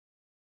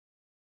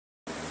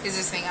Is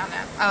this thing on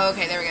now? Oh,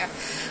 okay, there we go.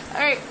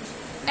 Alright,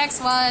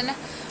 next one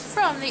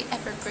from the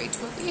ever-great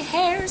movie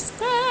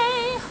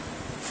Hairspray.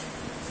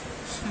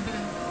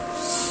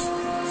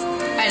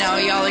 I know,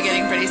 y'all are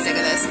getting pretty sick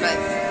of this, but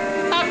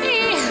not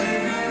me.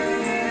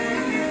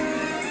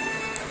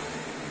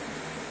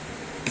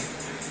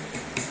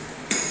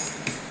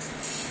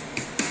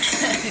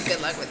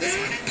 Good luck with this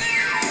one.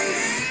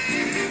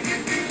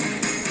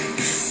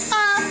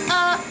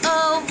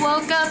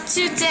 Woke up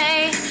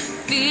today,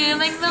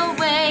 feeling the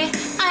way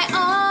I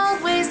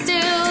always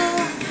do.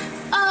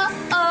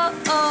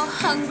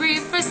 Hungry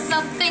for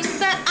something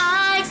that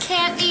I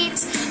can't eat.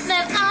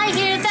 Then I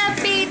hear that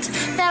beat,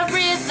 that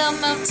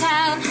rhythm of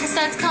town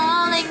starts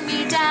calling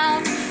me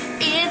down.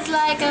 It's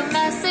like a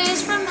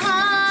message from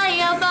high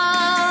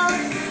above.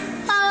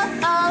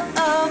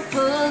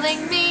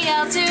 Pulling me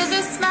out to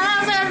the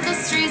smiles and the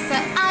streets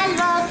that I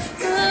love.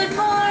 Good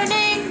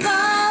morning,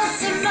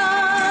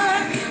 Baltimore.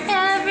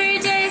 Every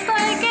day's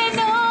like an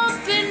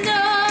open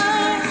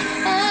door.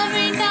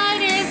 Every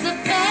night is a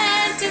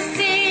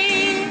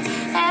fantasy.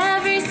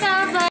 Every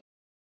sound's like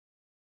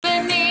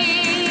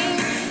symphony.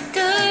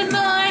 Good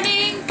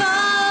morning,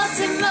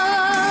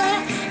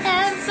 Baltimore.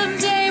 And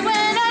someday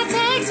when I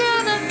take to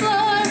the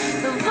floor,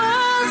 the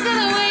world's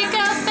gonna wake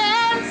up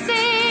and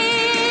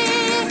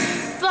see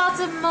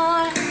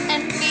Baltimore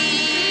and me.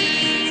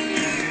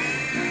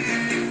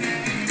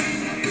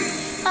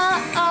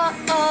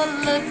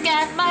 Look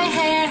at my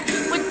hair.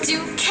 What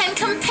you can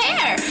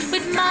compare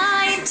with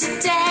mine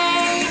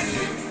today?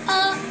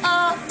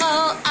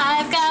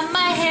 I've got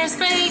my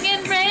hairspray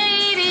and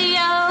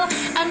radio.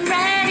 I'm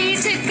ready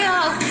to go.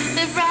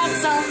 The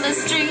rats on the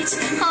street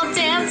all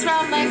dance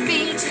round my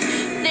feet.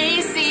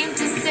 They seem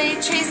to say,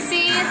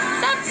 Tracy,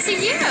 it's up to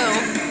you.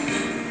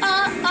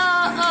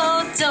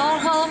 Don't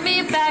hold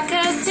me back,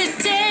 'cause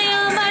today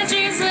all my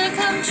dreams will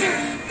come true.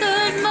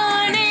 Good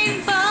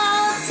morning,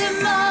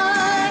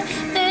 Baltimore.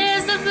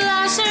 There's the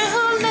flasher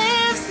who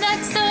lives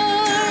next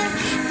door.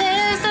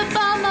 There's the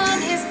bum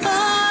on his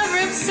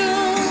barroom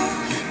stool.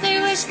 They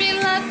wish me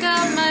luck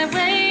on my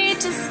way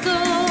to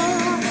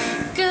school.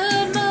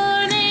 Good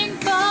morning,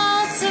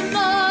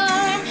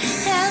 Baltimore.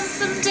 And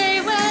someday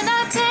when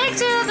I take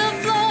to the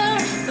floor,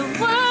 the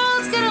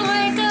world's gonna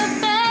wake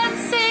up and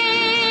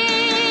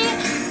see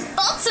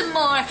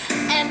Baltimore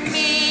and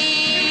me.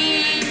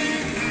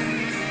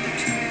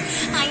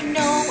 I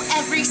know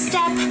every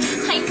step,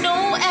 I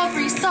know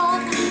every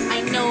song.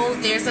 I know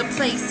there's a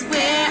place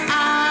where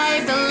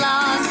I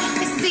belong.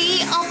 I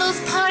see all those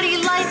party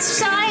lights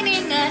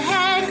shining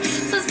ahead.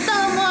 So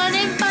someone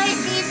invite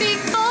me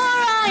before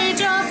I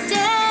drop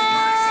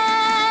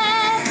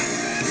dead.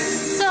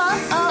 So,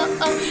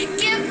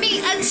 give me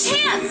a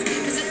chance,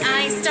 'cause when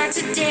I start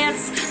to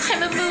dance,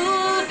 I'm a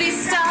movie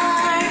star.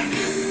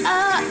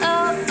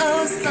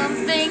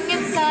 Something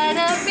inside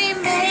of me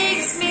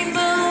makes me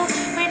move.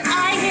 When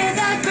I hear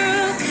that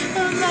groove,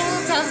 the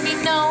world tells me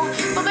no,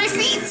 but my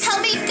feet tell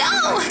me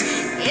go.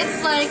 It's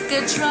like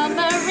a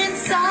drummer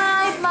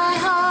inside my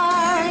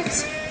heart.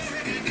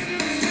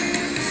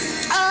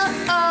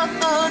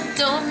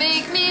 Don't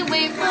make me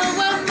wait for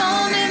one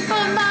moment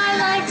for my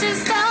life to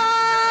start.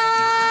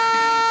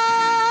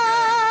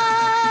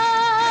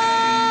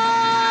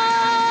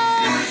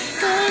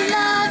 Good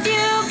love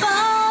you,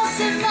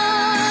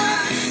 Baltimore.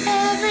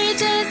 Every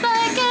day's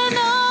like an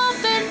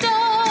open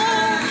door.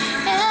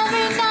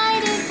 Every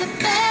night is a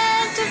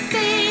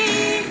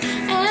fantasy.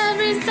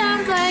 Every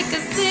sound's like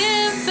a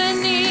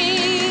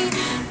symphony.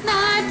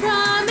 I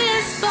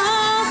promise,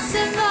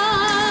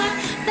 Baltimore,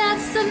 that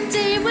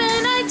someday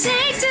when I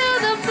take to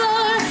the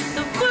floor,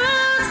 the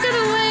world's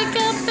gonna wake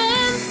up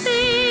and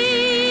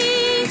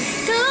see.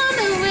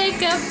 Gonna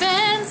wake up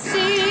and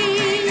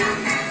see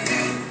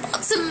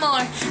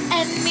Baltimore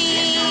and me.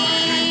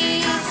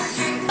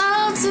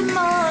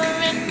 Baltimore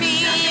and me.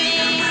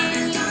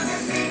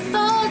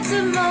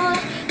 Baltimore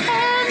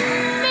and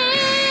me.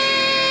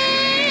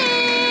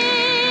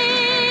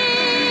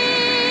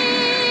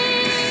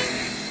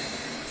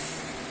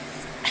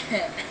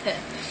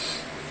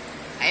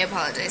 I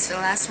apologize for the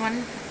last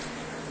one.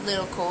 A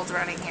little cold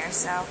running here,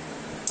 so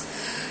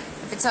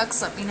if it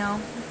sucks, let me know.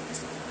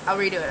 I'll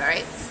redo it,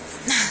 alright?